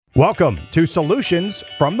Welcome to Solutions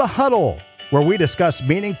from the Huddle, where we discuss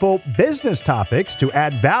meaningful business topics to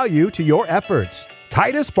add value to your efforts.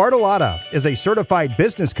 Titus Bartolotta is a certified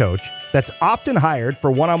business coach that's often hired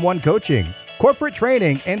for one-on-one coaching, corporate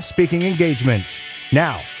training, and speaking engagements.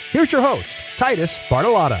 Now, here's your host, Titus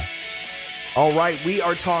Bartolotta. All right, we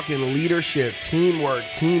are talking leadership, teamwork,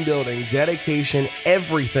 team building, dedication,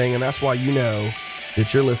 everything, and that's why you know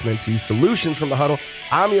that you're listening to Solutions from the Huddle.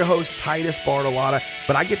 I'm your host, Titus Bartolotta,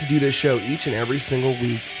 but I get to do this show each and every single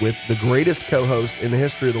week with the greatest co-host in the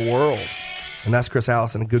history of the world, and that's Chris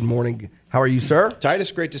Allison. Good morning. How are you, sir? Titus,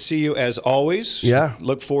 great to see you as always. Yeah.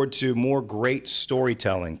 Look forward to more great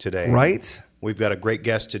storytelling today. Right? We've got a great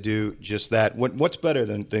guest to do just that. What's better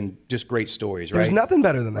than just great stories, right? There's nothing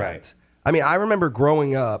better than that. Right. I mean, I remember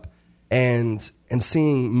growing up and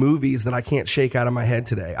seeing movies that I can't shake out of my head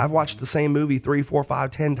today. I've watched the same movie 3, 4,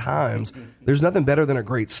 5, 10 times. There's nothing better than a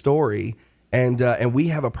great story. And we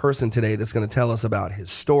have a person today that's going to tell us about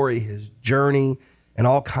his story, his journey, and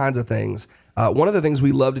all kinds of things. One of the things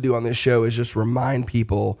we love to do on this show is just remind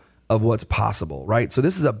people of what's possible, right? So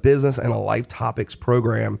this is a business and a life topics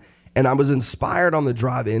program. And I was inspired on the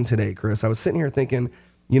drive in today, Chris. I was sitting here thinking,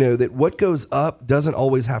 that what goes up doesn't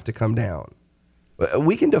always have to come down.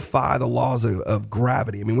 We can defy the laws of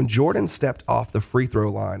gravity. I mean, when Jordan stepped off the free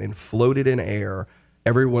throw line and floated in air,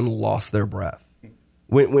 everyone lost their breath.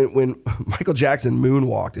 When Michael Jackson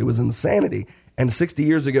moonwalked, it was insanity. And 60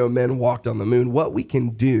 years ago, men walked on the moon. What we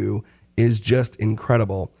can do is just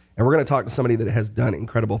incredible. And we're going to talk to somebody that has done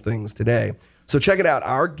incredible things today. So check it out.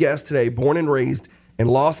 Our guest today, born and raised in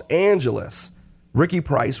Los Angeles, Ricky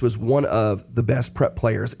Price was one of the best prep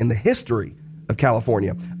players in the history of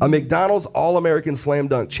California. A McDonald's All-American Slam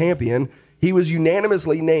Dunk champion, he was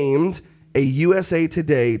unanimously named a USA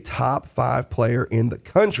Today top 5 player in the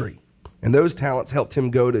country. And those talents helped him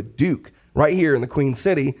go to Duke, right here in the Queen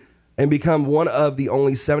City, and become one of the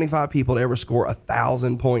only 75 people to ever score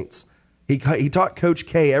 1,000 points. He taught Coach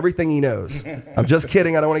K everything he knows. I'm just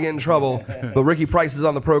kidding. I don't want to get in trouble. But Ricky Price is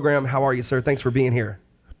on the program. How are you, sir? Thanks for being here.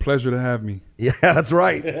 Pleasure to have me. Yeah, that's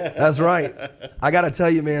right. That's right. I got to tell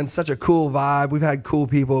you, man, such a cool vibe. We've had cool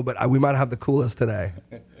people, but we might have the coolest today.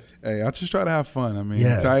 Hey, I just try to have fun. I mean,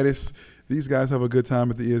 Yeah. Titus, these guys have a good time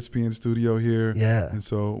at the ESPN studio here. Yeah. And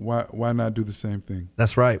so why not do the same thing?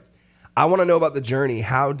 That's right. I want to know about the journey.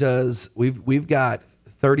 We've got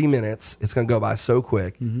 30 minutes. It's going to go by so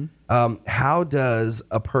quick. Mm-hmm. How does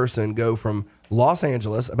a person go from Los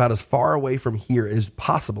Angeles, about as far away from here as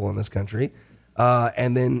possible in this country,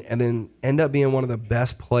 and then end up being one of the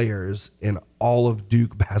best players in all of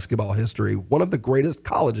Duke basketball history, one of the greatest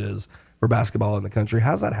colleges for basketball in the country?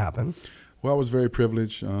 How's that happen? Well, I was very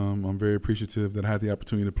privileged. I'm very appreciative that I had the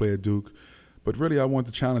opportunity to play at Duke. But really, I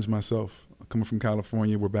wanted to challenge myself. Coming from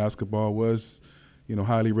California, where basketball was,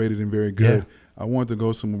 highly rated and very good, I wanted to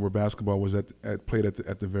go somewhere where basketball was played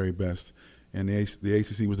at the very best. And the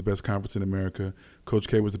ACC was the best conference in America. Coach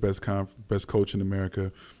K was the best coach in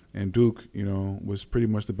America. And Duke, was pretty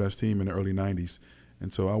much the best team in the early 90s.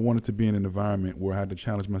 And so I wanted to be in an environment where I had to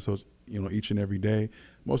challenge myself, each and every day.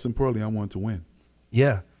 Most importantly, I wanted to win.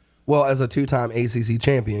 Yeah. Well, as a 2-time ACC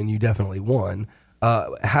champion, you definitely won.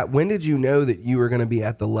 When did you know that you were going to be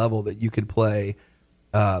at the level that you could play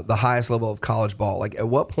the highest level of college ball? Like, at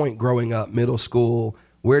what point growing up, middle school,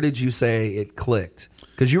 where did you say it clicked?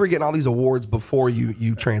 Because you were getting all these awards before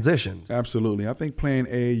you transitioned. Absolutely. I think playing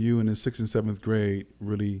AAU in the 6th and 7th grade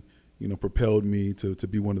really, propelled me to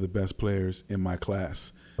be one of the best players in my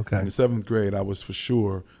class. Okay. In the 7th grade, I was for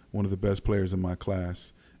sure one of the best players in my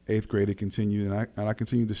class. 8th grade, it continued, and I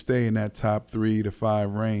continued to stay in that top 3 to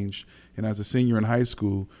 5 range. And as a senior in high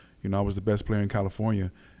school, I was the best player in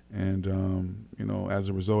California. And, as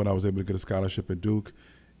a result, I was able to get a scholarship at Duke,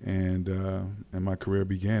 and my career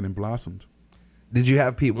began and blossomed. Did you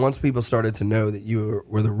have people, once people started to know that you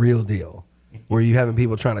were the real deal, were you having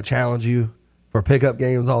people trying to challenge you for pickup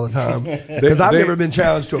games all the time? Because I've never been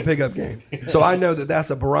challenged to a pickup game. So I know that that's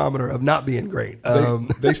a barometer of not being great.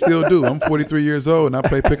 They still do. I'm 43 years old, and I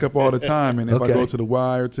play pickup all the time. And if I go to the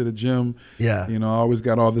Y or to the gym, I always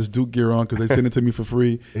got all this Duke gear on because they send it to me for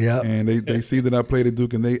free. Yeah. And they see that I played at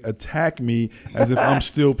Duke, and they attack me as if I'm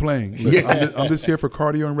still playing. Look, I'm just here for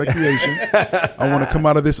cardio and recreation. I want to come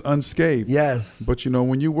out of this unscathed. Yes. But,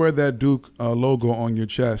 when you wear that Duke logo on your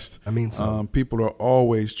chest, people are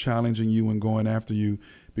always challenging you and going after you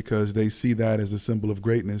because they see that as a symbol of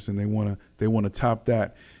greatness, and they want to top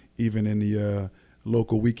that even in the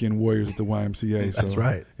local weekend warriors at the YMCA. That's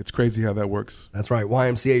right. It's crazy how that works. That's right.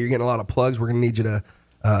 YMCA, you're getting a lot of plugs. We're going to need you to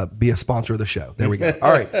be a sponsor of the show. There we go.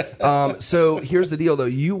 All right. So here's the deal, though.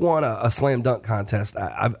 You won a slam dunk contest.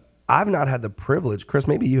 I've not had the privilege, Chris,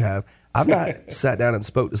 maybe you have. I've not sat down and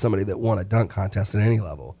spoke to somebody that won a dunk contest at any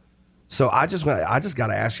level. So I just got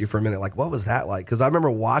to ask you for a minute, like, what was that like? Because I remember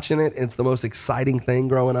watching it. And it's the most exciting thing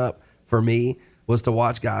growing up for me was to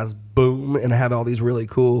watch guys boom and have all these really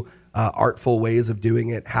cool, artful ways of doing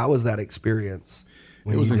it. How was that experience?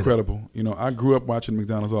 It was incredible. You know, I grew up watching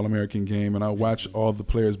McDonald's All-American Game, and I watched all the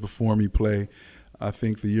players before me play. I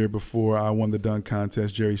think the year before I won the dunk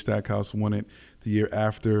contest, Jerry Stackhouse won it. The year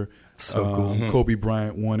after, Kobe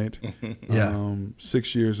Bryant won it.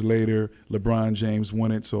 6 years later, LeBron James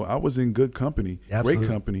won it. So I was in good company, great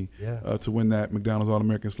company, to win that McDonald's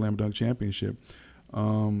All-American Slam Dunk Championship,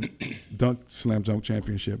 Dunk Slam Dunk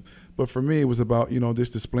Championship. But for me, it was about, you know,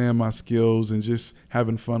 just displaying my skills and just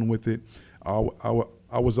having fun with it.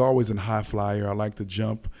 I was always a high flyer. I like to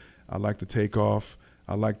jump. I like to take off.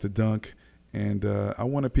 I like to dunk. And I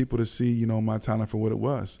wanted people to see, you know, my talent for what it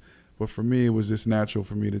was. But for me, it was just natural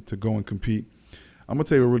for me to go and compete. I'm going to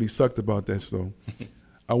tell you what really sucked about that, though.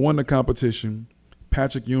 I won the competition.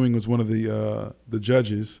 Patrick Ewing was one of the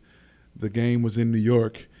judges. The game was in New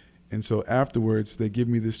York. And so afterwards, they give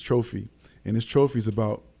me this trophy. And this trophy is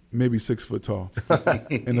about maybe 6 foot tall.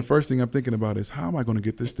 And the first thing I'm thinking about is, how am I going to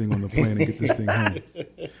get this thing on the plane and get this thing home?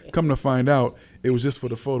 Come to find out, it was just for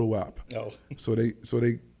the photo op. Oh. So they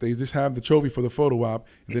just have the trophy for the photo op,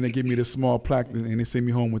 and then they give me this small plaque, and they send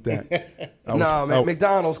me home with that.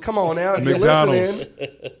 McDonald's, come on now. If McDonald's, you're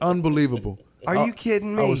listening. Unbelievable. Are you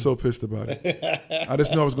kidding me? I was so pissed about it. I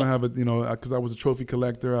just knew I was going to have it, you know, because I was a trophy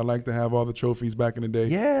collector. I like to have all the trophies back in the day.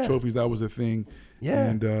 Yeah. Trophies, that was a thing. Yeah.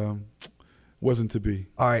 And wasn't to be.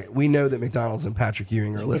 All right, we know that McDonald's and Patrick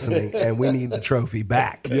Ewing are listening, and we need the trophy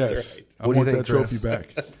back. Yes, right. I want that trophy Chris?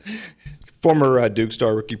 back. Former Duke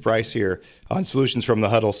star Ricky Price here on Solutions from the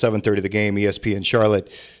Huddle, 7:30 The Game, ESPN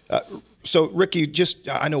Charlotte. So, Ricky,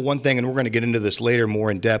 I know one thing, and we're going to get into this later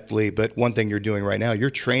more in-depthly, but one thing you're doing right now,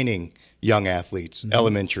 you're training young athletes,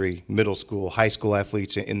 elementary, middle school, high school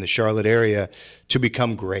athletes in the Charlotte area to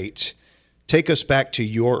become great. Take us back to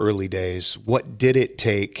your early days. What did it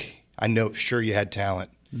take? I know, sure, you had talent,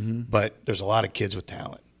 but there's a lot of kids with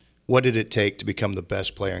talent. What did it take to become the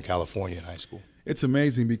best player in California in high school? It's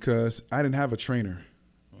amazing because I didn't have a trainer.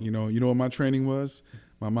 You know what my training was?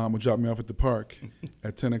 My mom would drop me off at the park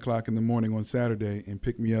at 10 o'clock in the morning on Saturday and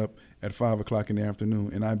pick me up at 5 o'clock in the afternoon,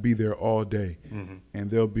 and I'd be there all day. And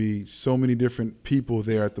there'll be so many different people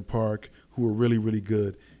there at the park who were really, really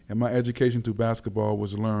good. And my education through basketball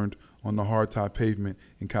was learned on the hard-top pavement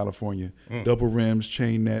in California. Double rims,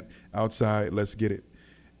 chain net, outside, let's get it.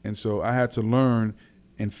 And so I had to learn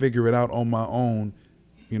and figure it out on my own,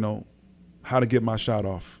 you know, how to get my shot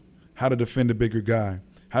off, how to defend a bigger guy,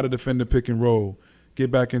 how to defend the pick and roll,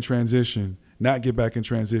 get back in transition, not get back in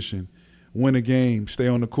transition, win a game, stay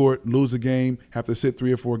on the court, lose a game, have to sit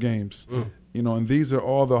 3 or 4 games. You know, and these are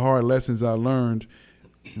all the hard lessons I learned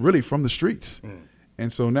really from the streets.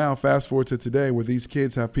 And so now fast forward to today where these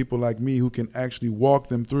kids have people like me who can actually walk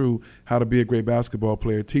them through how to be a great basketball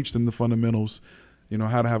player, teach them the fundamentals, you know,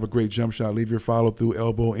 how to have a great jump shot, leave your follow through,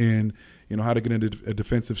 elbow in, you know, how to get into a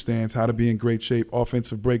defensive stance, how to be in great shape,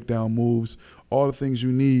 offensive breakdown moves, all the things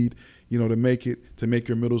you need, you know, to make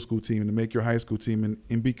your middle school team, to make your high school team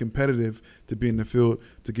and be competitive to be in the field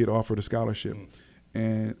to get offered a scholarship.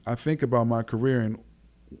 And I think about my career and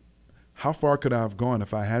how far could I have gone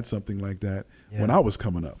if I had something like that when I was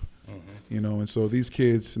coming up, you know? And so these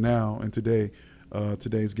kids now and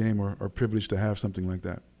today's game are privileged to have something like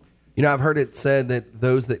that. You know, I've heard it said that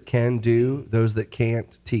those that can do, those that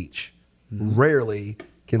can't teach. Rarely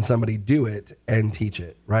can somebody do it and teach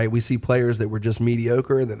it, right? We see players that were just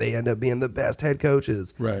mediocre and that they end up being the best head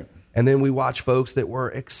coaches. Right. And then we watch folks that were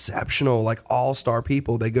exceptional, like all-star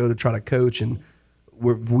people. They go to try to coach, and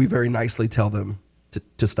we very nicely tell them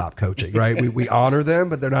to stop coaching, right? we honor them,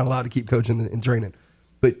 but they're not allowed to keep coaching and training.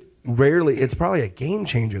 But rarely, it's probably a game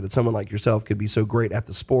changer that someone like yourself could be so great at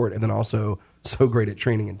the sport and then also so great at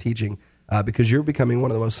training and teaching because you're becoming one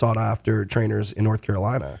of the most sought-after trainers in North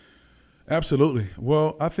Carolina. Absolutely.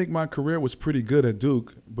 Well, I think my career was pretty good at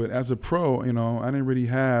Duke, but as a pro, you know, I didn't really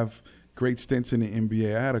have great stints in the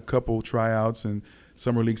NBA. I had a couple tryouts and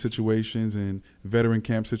summer league situations and veteran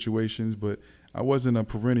camp situations, but I wasn't a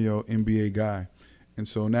perennial NBA guy. And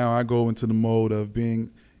so now I go into the mode of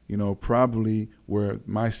being, you know, probably where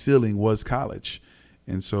my ceiling was college.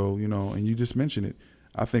 And so, you know, and you just mentioned it,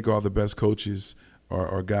 I think all the best coaches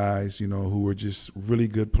are guys, you know, who are just really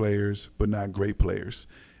good players, but not great players.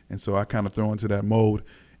 And so I kind of throw into that mode.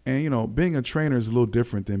 And, you know, being a trainer is a little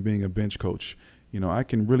different than being a bench coach. You know, I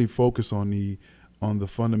can really focus on the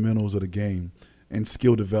fundamentals of the game. and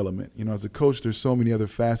skill development. As a coach, there's so many other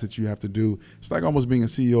facets you have to do. It's like almost being a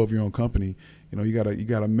CEO of your own company. You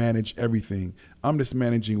gotta manage everything. I'm just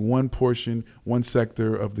managing one portion, one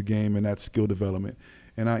sector of the game, and that's skill development.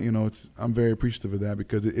 And I'm very appreciative of that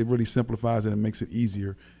because it really simplifies it and makes it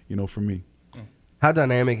easier, for me. How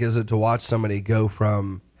dynamic is it to watch somebody go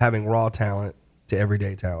from having raw talent to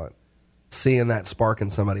everyday talent, seeing that spark in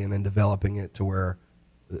somebody and then developing it to where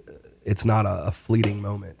it's not a fleeting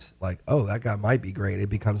moment, like, oh, that guy might be great. It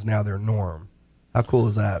becomes now their norm. How cool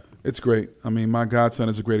is that? It's great. I mean, my godson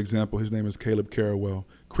is a great example. His name is Caleb Carrawell.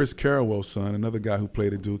 Chris Carrawell's son, another guy who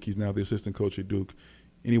played at Duke. He's now the assistant coach at Duke.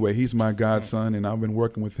 Anyway, he's my godson, and I've been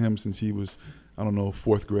working with him since he was,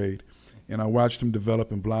 fourth grade. And I watched him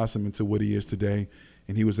develop and blossom into what he is today.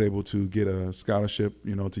 And he was able to get a scholarship,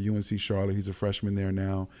 to UNC Charlotte. He's a freshman there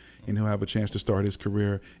now, and he'll have a chance to start his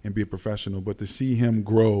career and be a professional. But to see him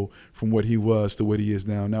grow from what he was to what he is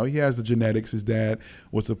now. Now, he has the genetics. His dad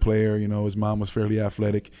was a player. His mom was fairly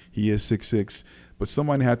athletic. He is 6'6". But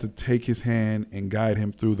someone had to take his hand and guide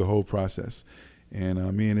him through the whole process.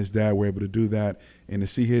 And me and his dad were able to do that. And to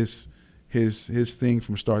see his thing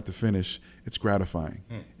from start to finish, it's gratifying.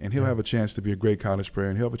 And he'll have a chance to be a great college player,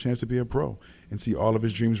 and he'll have a chance to be a pro and see all of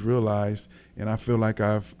his dreams realized. And I feel like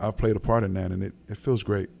I've played a part in that, and it feels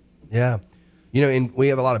great. Yeah. And we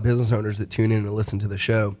have a lot of business owners that tune in and listen to the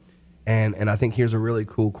show. And I think here's a really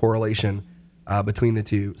cool correlation between the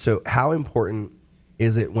two. So how important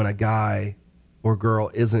is it when a guy or girl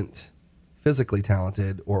isn't physically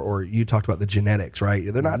talented, or you talked about the genetics,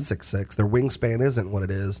 right? They're not 6'6". Their wingspan isn't what it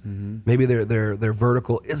is. Maybe their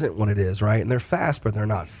vertical isn't what it is, right? And they're fast, but they're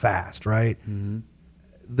not fast, right?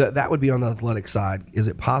 That would be on the athletic side. Is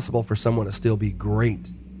it possible for someone to still be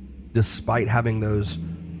great despite having those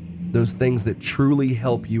things that truly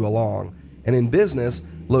help you along? And in business,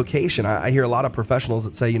 location, I hear a lot of professionals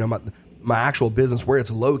that say, my actual business, where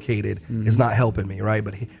it's located, is not helping me, right?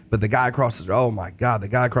 But the guy across the street, oh my God, the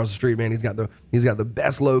guy across the street, man, he's got the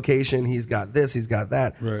best location. He's got this, he's got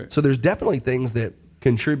that. Right. So there's definitely things that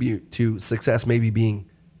contribute to success maybe being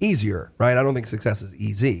easier, right? I don't think success is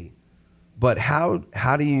easy, but how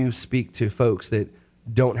do you speak to folks that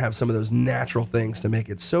don't have some of those natural things to make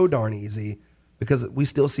it so darn easy? Because we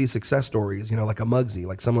still see success stories, like a Muggsy,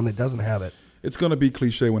 like someone that doesn't have it. It's going to be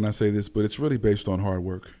cliche when I say this, but it's really based on hard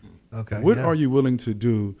work. Okay. What are you willing to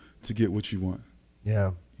do to get what you want?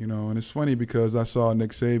 Yeah. And it's funny because I saw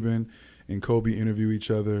Nick Saban and Kobe interview each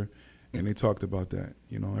other, and they talked about that.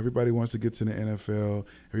 Everybody wants to get to the NFL.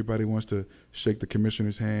 Everybody wants to shake the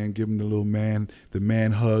commissioner's hand, give him the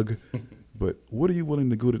man hug. But what are you willing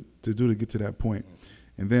to do to get to that point?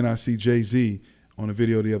 And then I see Jay-Z on a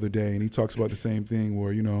video the other day, and he talks about the same thing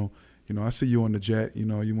where, I see you on the jet, you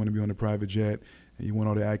want to be on the private jet, and you want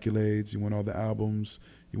all the accolades, you want all the albums,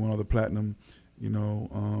 you want all the platinum,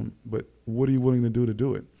 but what are you willing to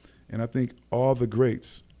do it? And I think all the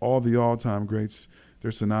greats, all the all-time greats,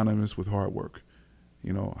 they're synonymous with hard work.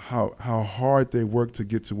 How hard they work to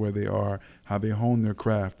get to where they are, how they hone their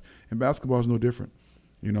craft. And basketball is no different,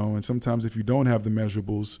 and sometimes if you don't have the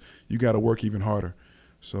measurables, you got to work even harder.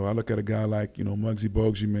 So I look at a guy like, Muggsy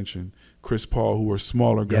Bogues, you mentioned, Chris Paul, who are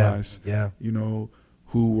smaller guys,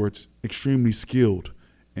 who were extremely skilled.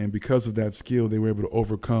 And because of that skill, they were able to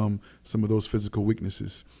overcome some of those physical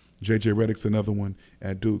weaknesses. J.J. Redick's another one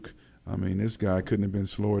at Duke. I mean, this guy couldn't have been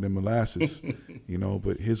slower than molasses,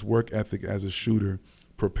 but his work ethic as a shooter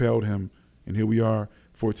propelled him. And here we are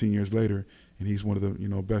 14 years later, and he's one of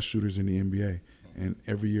the, best shooters in the NBA. And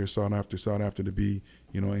every year sought after to be,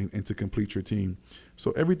 and to complete your team.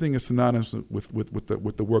 So everything is synonymous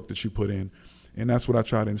with the work that you put in. And that's what I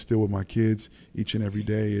try to instill with my kids each and every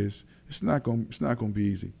day is it's not going to be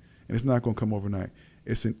easy, and it's not going to come overnight.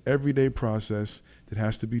 It's an everyday process that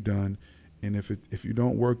has to be done, and if you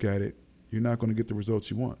don't work at it, you're not going to get the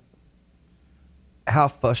results you want. How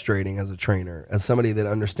frustrating as a trainer, as somebody that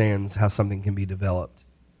understands how something can be developed,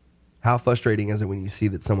 how frustrating is it when you see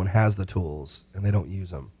that someone has the tools and they don't use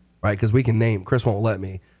them, right? Because we can name, Chris won't let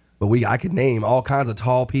me, but I could name all kinds of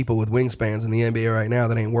tall people with wingspans in the NBA right now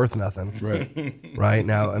that ain't worth nothing. Right. Right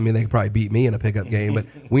now, I mean, they could probably beat me in a pickup game, but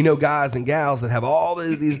we know guys and gals that have all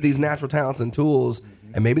these natural talents and tools,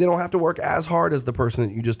 and maybe they don't have to work as hard as the person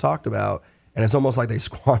that you just talked about, and it's almost like they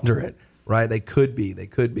squander it, right? They could be.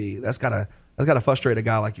 That's gotta frustrate a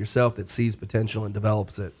guy like yourself that sees potential and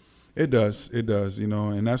develops it. It does,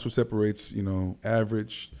 and that's what separates,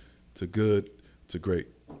 average to good to great.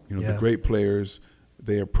 The great players,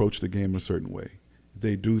 they approach the game a certain way.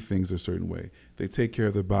 They do things a certain way. They take care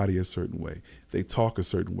of their body a certain way. They talk a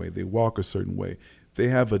certain way. They walk a certain way. They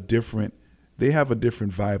have a different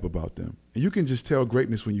vibe about them. And you can just tell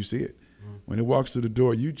greatness when you see it. When it walks through the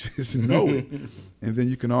door, you just know it. And then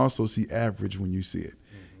you can also see average when you see it,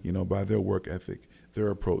 by their work ethic, their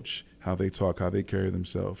approach, how they talk, how they carry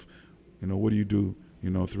themselves. What do you do,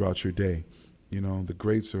 throughout your day? The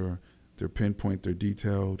greats they're pinpoint, they're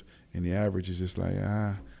detailed, and the average is just like,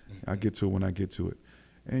 I get to it when I get to it.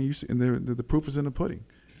 And you see, and the proof is in the pudding,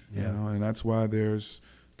 and that's why there's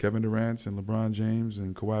Kevin Durant's and LeBron James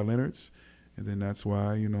and Kawhi Leonard's, and then that's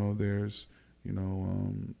why, there's,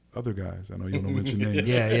 other guys. I know you don't mention names.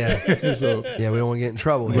 Yeah. So we don't want to get in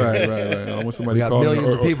trouble here. Right. I don't want somebody We got calling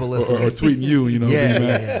millions of people listening. or tweeting you, being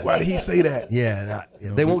mad. Yeah. Why did he say that?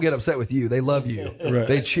 They won't get upset with you. They love you. Right.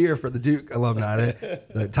 They cheer for the Duke alumni.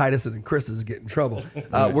 The Titus and Chris is getting in trouble.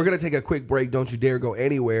 We're going to take a quick break. Don't you dare go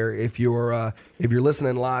anywhere. If you're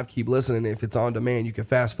listening live, keep listening. If it's on demand, you can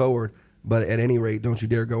fast forward. But at any rate, don't you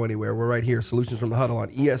dare go anywhere. We're right here. Solutions from the Huddle on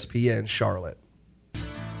ESPN Charlotte.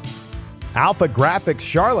 Alpha Graphics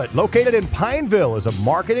Charlotte, located in Pineville, is a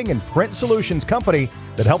marketing and print solutions company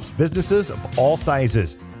that helps businesses of all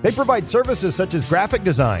sizes. They provide services such as graphic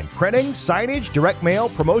design, printing, signage, direct mail,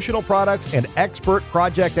 promotional products, and expert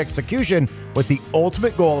project execution with the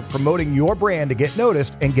ultimate goal of promoting your brand to get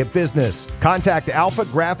noticed and get business. Contact Alpha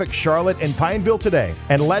Graphics Charlotte in Pineville today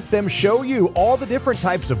and let them show you all the different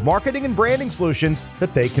types of marketing and branding solutions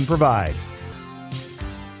that they can provide.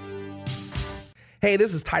 Hey,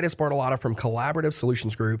 this is Titus Bartolotta from Collaborative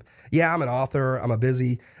Solutions Group. Yeah, I'm an author. I'm a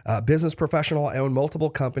busy business professional. I own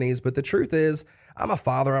multiple companies, but the truth is I'm a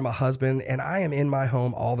father, I'm a husband, and I am in my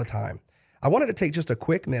home all the time. I wanted to take just a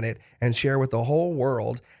quick minute and share with the whole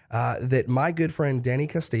world that my good friend Danny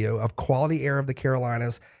Castillo of Quality Air of the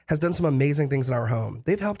Carolinas has done some amazing things in our home.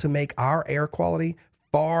 They've helped to make our air quality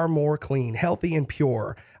far more clean, healthy, and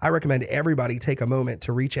pure. I recommend everybody take a moment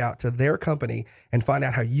to reach out to their company and find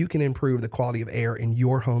out how you can improve the quality of air in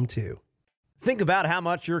your home too. Think about how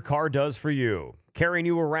much your car does for you. Carrying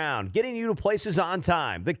you around, getting you to places on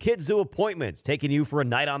time, the kids do appointments, taking you for a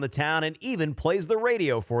night on the town, and even plays the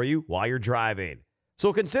radio for you while you're driving.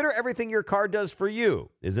 So consider everything your car does for you.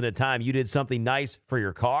 Isn't it time you did something nice for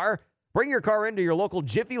your car? Bring your car into your local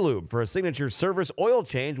Jiffy Lube for a signature service oil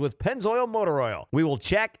change with Pennzoil Motor Oil. We will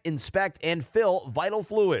check, inspect, and fill vital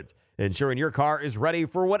fluids, ensuring your car is ready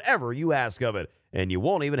for whatever you ask of it, and you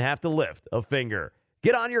won't even have to lift a finger.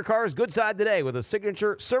 Get on your car's good side today with a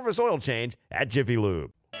signature service oil change at Jiffy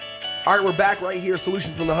Lube. All right, we're back right here,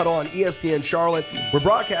 Solutions from the Huddle on ESPN Charlotte. We're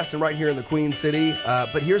broadcasting right here in the Queen City,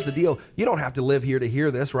 but here's the deal. You don't have to live here to hear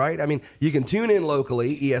this, right? I mean, you can tune in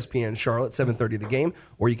locally, ESPN Charlotte, 7:30 The Game,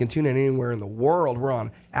 or you can tune in anywhere in the world. We're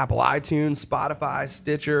on Apple iTunes, Spotify,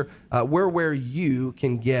 Stitcher. We're where you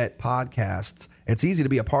can get podcasts. It's easy to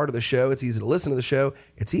be a part of the show. It's easy to listen to the show.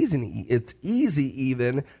 It's easy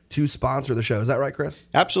even to sponsor the show. Is that right, Chris?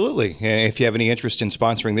 Absolutely. And if you have any interest in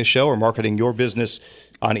sponsoring this show or marketing your business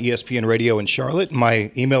on ESPN Radio in Charlotte,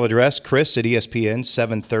 my email address,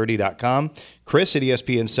 chris@ESPN730.com.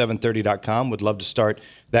 Chris@ESPN730.com. Would love to start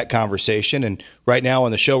that conversation. And right now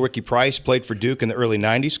on the show, Ricky Price played for Duke in the early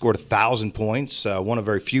 90s, scored 1,000 points. One of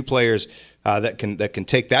very few players that can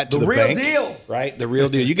take that to the bank. The real deal. Right? The real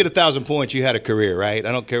deal. You get 1,000 points, you had a career, right?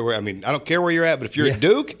 I don't care where you're at, but if you're at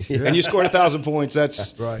Duke and you scored 1,000 points,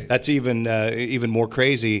 that's right. That's even more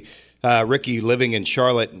crazy. Ricky living in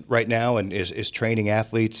Charlotte right now and is training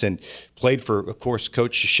athletes and played for, of course,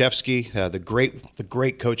 Coach Krzyzewski, the great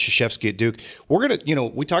Coach Krzyzewski at Duke. We're gonna,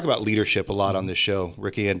 we talk about leadership a lot on this show,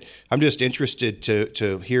 Ricky, and I'm just interested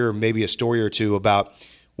to hear maybe a story or two about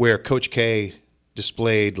where Coach K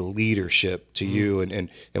displayed leadership to you and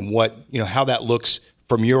what, how that looks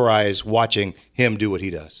from your eyes watching him do what he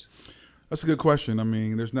does. That's a good question. I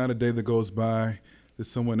mean, there's not a day that goes by that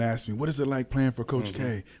someone asks me, what is it like playing for Coach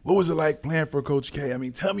K? What was it like playing for Coach K? I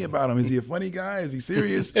mean, tell me about him. Is he a funny guy? Is he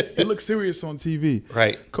serious? He looks serious on TV.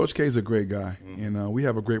 Right. Coach K is a great guy, and we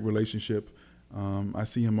have a great relationship. I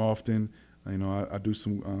see him often. I do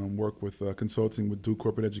some work with consulting with Duke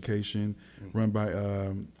Corporate Education, run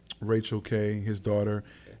by Rachel K, his daughter,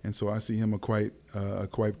 and so I see him quite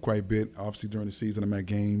bit. Obviously, during the season, I'm at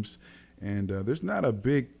games, and there's not a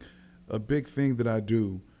big thing that I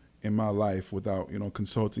do in my life without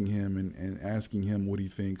consulting him and asking him what he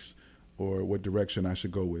thinks or what direction I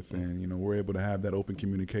should go with, and we're able to have that open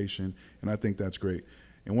communication, and I think that's great.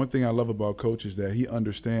 And one thing I love about Coach is that he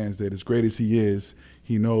understands that as great as he is,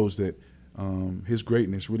 he knows that his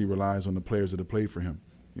greatness really relies on the players that have played for him.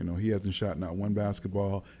 He hasn't shot not one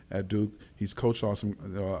basketball at Duke. He's coached a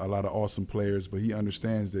lot of awesome players, but he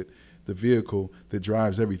understands that the vehicle that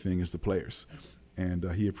drives everything is the players. And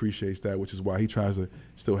he appreciates that, which is why he tries to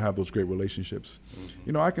still have those great relationships.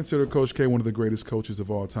 I consider Coach K one of the greatest coaches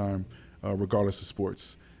of all time, regardless of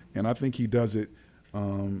sports. And I think he does it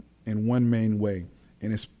in one main way,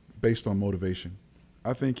 and it's based on motivation.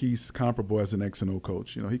 I think he's comparable as an X and O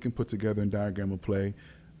coach. He can put together and diagram a play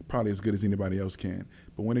probably as good as anybody else can.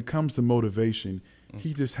 But when it comes to motivation,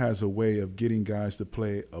 he just has a way of getting guys to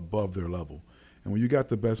play above their level. And when you got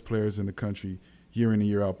the best players in the country year in and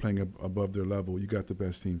year out playing above their level, you got the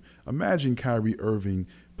best team. Imagine Kyrie Irving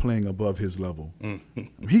playing above his level.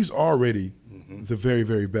 He's already the very,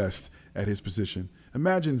 very best at his position.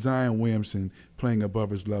 Imagine Zion Williamson playing above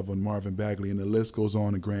his level and Marvin Bagley, and the list goes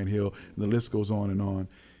on, and Grant Hill, and the list goes on and on.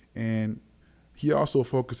 And he also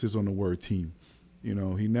focuses on the word team. He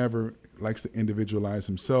never likes to individualize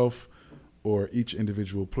himself or each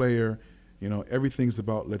individual player. Everything's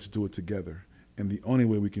about let's do it together. And the only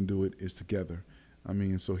way we can do it is together.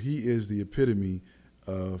 So he is the epitome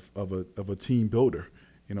of a team builder,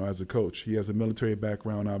 as a coach. He has a military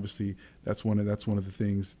background, obviously. That's one of the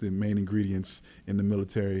things, the main ingredients in the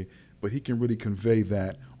military. But he can really convey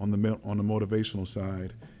that on the motivational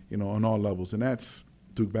side, on all levels. And that's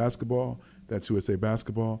Duke basketball. That's USA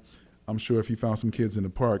basketball. I'm sure if he found some kids in the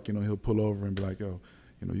park, he'll pull over and be like, "Oh,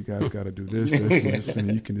 you guys got to do this, and this,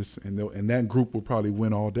 and you can just," and that group will probably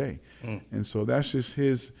win all day. And so that's just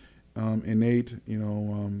his innate,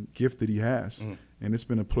 gift that he has. And it's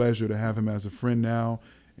been a pleasure to have him as a friend now,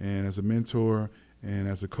 and as a mentor, and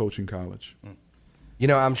as a coach in college.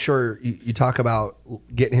 I'm sure you talk about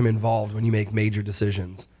getting him involved when you make major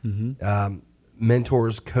decisions.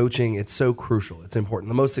 Mentors, coaching, it's so crucial. It's important.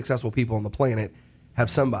 The most successful people on the planet have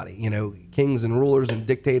somebody. Kings and rulers and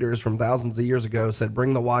dictators from thousands of years ago said,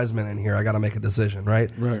 "Bring the wise men in here. I got to make a decision," right?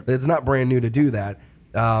 It's not brand new to do that,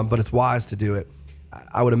 but it's wise to do it.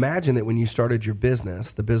 I would imagine that when you started your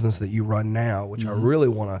business, the business that you run now, which I really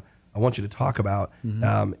want you to talk about,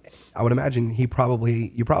 I would imagine you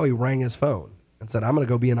probably rang his phone and said, "I'm going to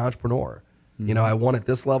go be an entrepreneur. I won at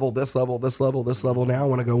this level, this level, this level, this level. Now I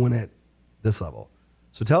want to go win at this level."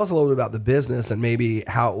 So tell us a little bit about the business and maybe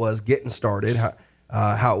how it was getting started,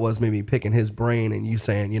 how it was maybe picking his brain and you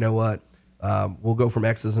saying, "You know what, we'll go from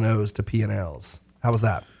X's and O's to P and L's." How was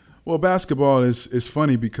that? Well, basketball is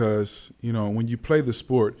funny because, when you play the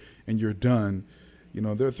sport and you're done,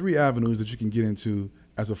 there are 3 avenues that you can get into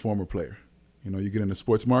as a former player. You get into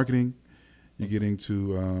sports marketing, you get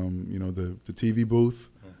into, the TV booth,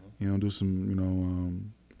 do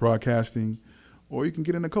some, broadcasting, or you can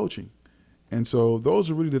get into coaching. And so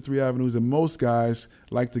those are really the 3 avenues that most guys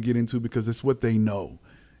like to get into because it's what they know.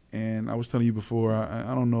 And I was telling you before,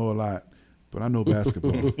 I don't know a lot, but I know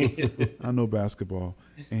basketball. I know basketball.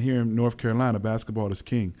 And here in North Carolina, basketball is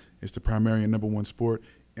king. It's the primary and number 1 sport,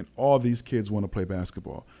 and all these kids want to play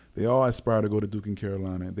basketball. They all aspire to go to Duke and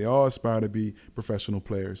Carolina. They all aspire to be professional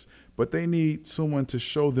players, but they need someone to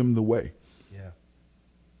show them the way.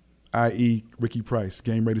 I.e. Ricky Price,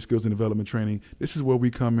 Game Ready Skills and Development Training. This is where we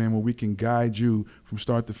come in, where we can guide you from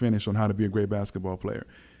start to finish on how to be a great basketball player.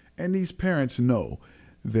 And these parents know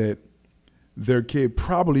that their kid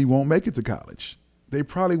probably won't make it to college. They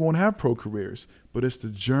probably won't have pro careers, but it's the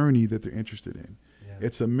journey that they're interested in.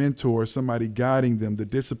 It's a mentor, somebody guiding them. The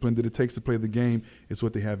discipline that it takes to play the game is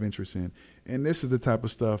what they have interest in. And this is the type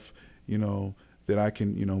of stuff, that I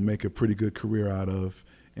can, make a pretty good career out of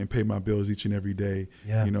and pay my bills each and every day,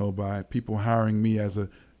 by people hiring me as a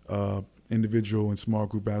individual and small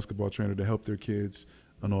group basketball trainer to help their kids,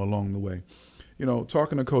 along the way.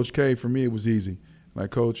 Talking to Coach K, for me, it was easy.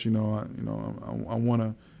 Like, Coach, I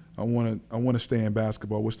want to stay in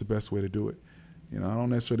basketball. What's the best way to do it? I don't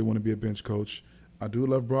necessarily want to be a bench coach. I do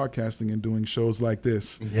love broadcasting and doing shows like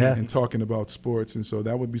this and talking about sports, and so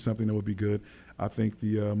that would be something that would be good. I think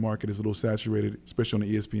the market is a little saturated, especially on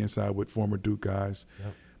the ESPN side with former Duke guys.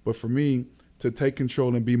 But for me, to take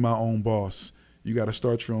control and be my own boss, you got to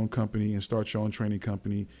start your own company and start your own training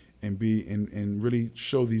company and really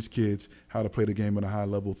show these kids how to play the game at a high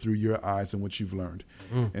level through your eyes and what you've learned.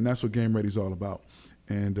 And that's what Game Ready is all about.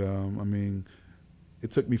 And, it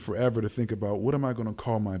took me forever to think about, what am I going to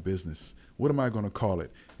call my business? What am I going to call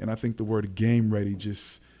it? And I think the word Game Ready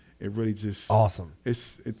awesome.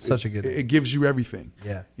 It's such a good it gives you everything.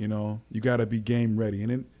 Yeah. You got to be game ready.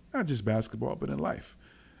 And not just basketball, but in life.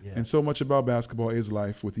 Yeah. And so much about basketball is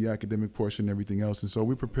life with the academic portion and everything else. And so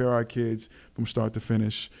we prepare our kids from start to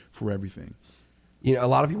finish for everything. A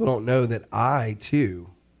lot of people don't know that I, too,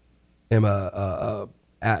 am a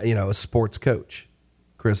sports coach.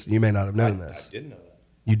 Chris, you may not have known this. I didn't know that.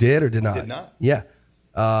 You did or did not? I did not. Yeah.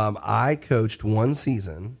 I coached 1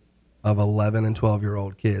 season of 11 and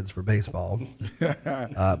 12-year-old kids for baseball.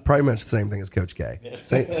 Pretty much the same thing as Coach K.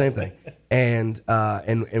 Same thing. And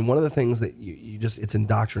one of the things that you just, it's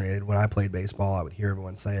indoctrinated. When I played baseball, I would hear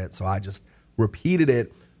everyone say it, so I just repeated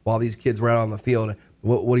it while these kids were out on the field,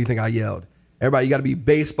 what do you think I yelled? Everybody, you got to be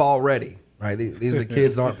baseball ready. Right, these are the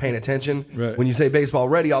kids that aren't paying attention. Right. When you say baseball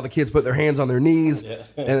ready, all the kids put their hands on their knees, and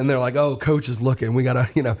then they're like, "Oh, coach is looking. We gotta,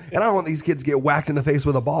 And I don't want these kids to get whacked in the face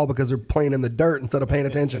with a ball because they're playing in the dirt instead of paying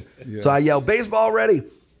attention. So I yell, "Baseball ready!"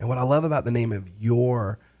 And what I love about the name of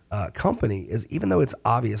your company is, even though it's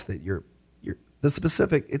obvious that you're the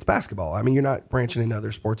specific, it's basketball. I mean, you're not branching into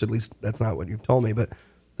other sports. At least that's not what you've told me. But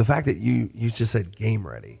the fact that you just said game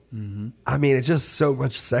ready, I mean, it's just so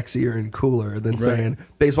much sexier and cooler than saying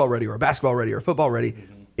baseball ready or basketball ready or football ready.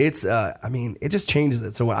 It's, I mean, it just changes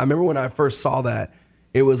it. So I remember when I first saw that,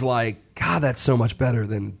 it was like, God, that's so much better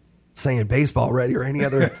than saying baseball ready or any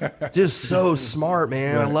other. Just so smart,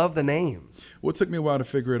 man. I love the name. Well, it took me a while to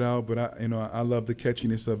figure it out, but I love the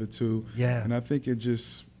catchiness of it too. Yeah. And I think it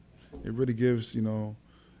really gives, it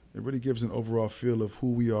really gives an overall feel of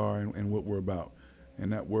who we are and what we're about.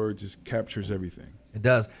 And that word just captures everything. It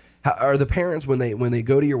does. How, are the parents, when they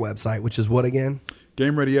go to your website, which is what again?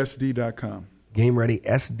 GameReadySD.com.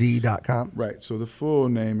 GameReadySD.com. Right. So the full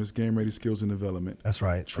name is Game Ready Skills and Development. That's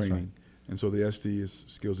right. Training. That's right. And so the SD is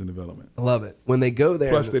Skills and Development. I love it. When they go there.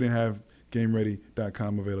 Plus, they didn't have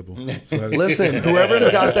GameReady.com available. So listen, whoever's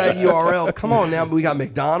got that URL, come on now. We got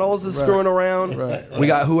McDonald's is screwing around. Right. We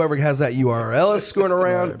got whoever has that URL is screwing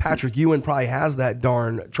around. Right. Patrick Ewing probably has that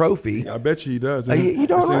darn trophy. I bet you he does. You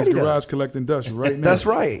don't know. He's in his garage collecting dust right now. That's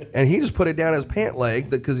right. And he just put it down his pant leg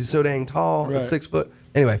because he's so dang tall, at 6 foot.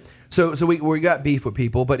 Anyway, so we got beef with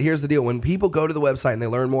people, but here's the deal. When people go to the website and they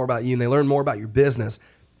learn more about you and they learn more about your business,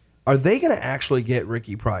 are they going to actually get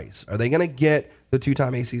Ricky Price? Are they going to get the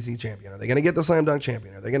 2-time ACC champion? Are they going to get the slam dunk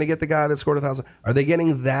champion? Are they going to get the guy that scored 1,000? Are they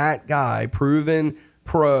getting that guy, proven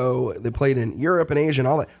pro, that played in Europe and Asia and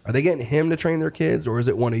all that? Are they getting him to train their kids, or is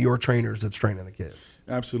it one of your trainers that's training the kids?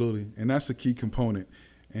 Absolutely, and that's the key component.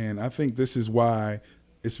 And I think this is why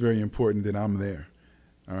it's very important that I'm there.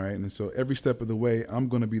 All right, and so every step of the way, I'm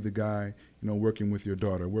going to be the guy, working with your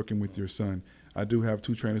daughter, working with your son. I do have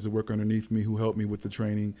 2 trainers that work underneath me who help me with the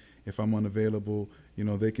training. If I'm unavailable,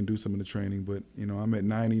 they can do some of the training. But, I'm at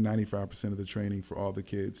 95% of the training for all the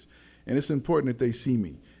kids. And it's important that they see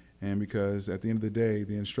me. And because at the end of the day,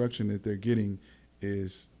 the instruction that they're getting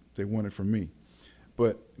is they want it from me.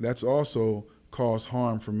 But that's also caused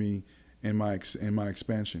harm for me in my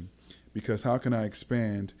expansion. Because how can I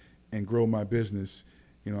expand and grow my business?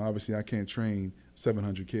 Obviously I can't train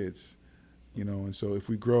 700 kids. And so if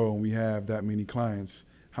we grow and we have that many clients,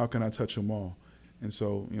 how can I touch them all? And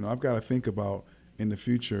so, I've got to think about in the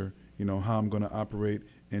future, how I'm going to operate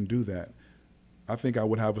and do that. I think I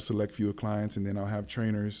would have a select few of clients, and then I'll have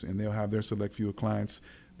trainers and they'll have their select few of clients.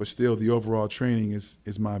 But still, the overall training is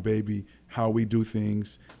my baby. How we do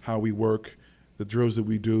things, how we work, the drills that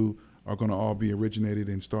we do are going to all be originated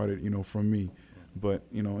and started, from me. But,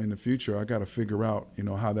 in the future, I got to figure out,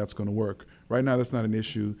 how that's going to work. Right now, that's not an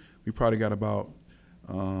issue. We probably got about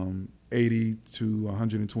 80 to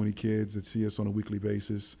 120 kids that see us on a weekly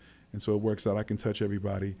basis. And so it works out. I can touch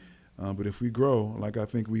everybody. But if we grow, like I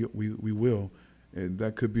think we will,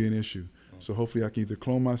 that could be an issue. So hopefully I can either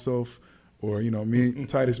clone myself or,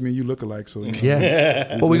 Titus, me and you look alike. So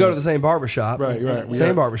yeah. Well, we go to the same barbershop. Right.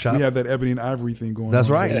 Barbershop. We have that Ebony and Ivory thing going on. That's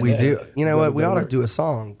right. So we do. You know what? We ought to do a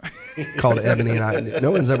song called Ebony and Ivory.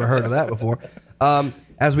 No one's ever heard of that before.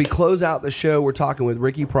 As we close out the show, we're talking with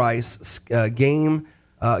Ricky Price, Game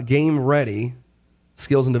Ready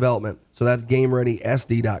Skills and Development. So that's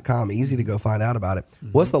GameReadySD.com. Easy to go find out about it.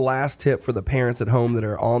 Mm-hmm. What's the last tip for the parents at home that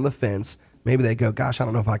are on the fence? Maybe they go, gosh, I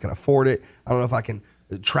don't know if I can afford it. I don't know if I can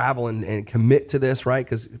travel and commit to this, right?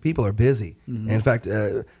 Because people are busy. Mm-hmm. And in fact,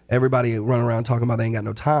 everybody running around talking about they ain't got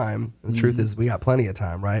no time. The truth is we got plenty of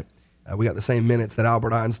time, right? We got the same minutes that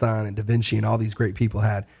Albert Einstein and Da Vinci and all these great people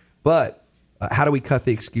had. But how do we cut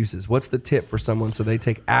the excuses? What's the tip for someone so they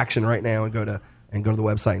take action right now and go to the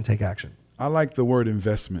website and take action? I like the word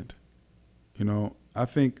investment. I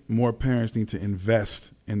think more parents need to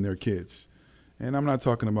invest in their kids. And I'm not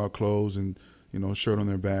talking about clothes and, shirt on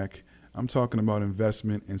their back. I'm talking about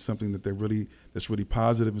investment in something that's really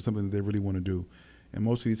positive and something that they really want to do. And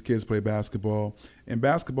most of these kids play basketball. And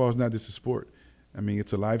basketball is not just a sport. I mean,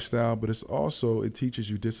 it's a lifestyle, but it teaches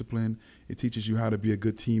you discipline. It teaches you how to be a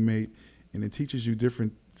good teammate. And it teaches you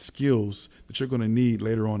different skills that you're going to need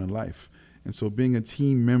later on in life. And so being a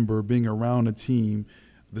team member, being around a team,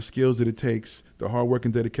 the skills that it takes, the hard work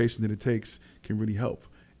and dedication that it takes can really help.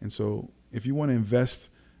 And so if you want to invest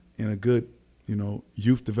in a good,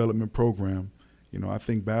 youth development program, I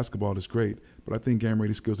think basketball is great, but I think Game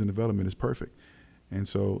Ready Skills and Development is perfect. And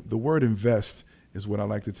so the word invest is what I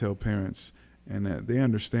like to tell parents, and they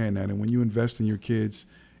understand that. And when you invest in your kids,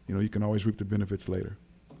 you can always reap the benefits later.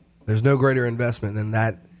 There's no greater investment than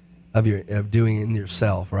that of doing it in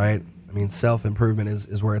yourself, right? I mean, self-improvement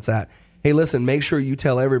is where it's at. Hey, listen, make sure you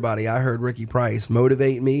tell everybody I heard Ricky Price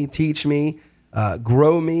motivate me, teach me,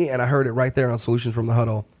 grow me, and I heard it right there on Solutions from the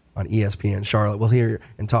Huddle on ESPN Charlotte. We'll hear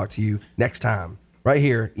and talk to you next time right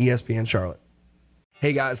here, ESPN Charlotte.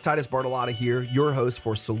 Hey guys, Titus Bartolotta here, your host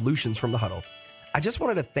for Solutions from the Huddle. I just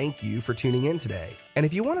wanted to thank you for tuning in today. And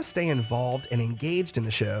if you want to stay involved and engaged in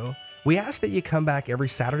the show, we ask that you come back every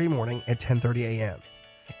Saturday morning at 10:30 a.m.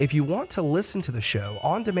 If you want to listen to the show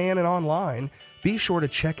on demand and online, be sure to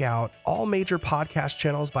check out all major podcast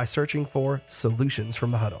channels by searching for Solutions from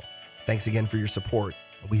the Huddle. Thanks again for your support,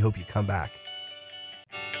 and we hope you come back.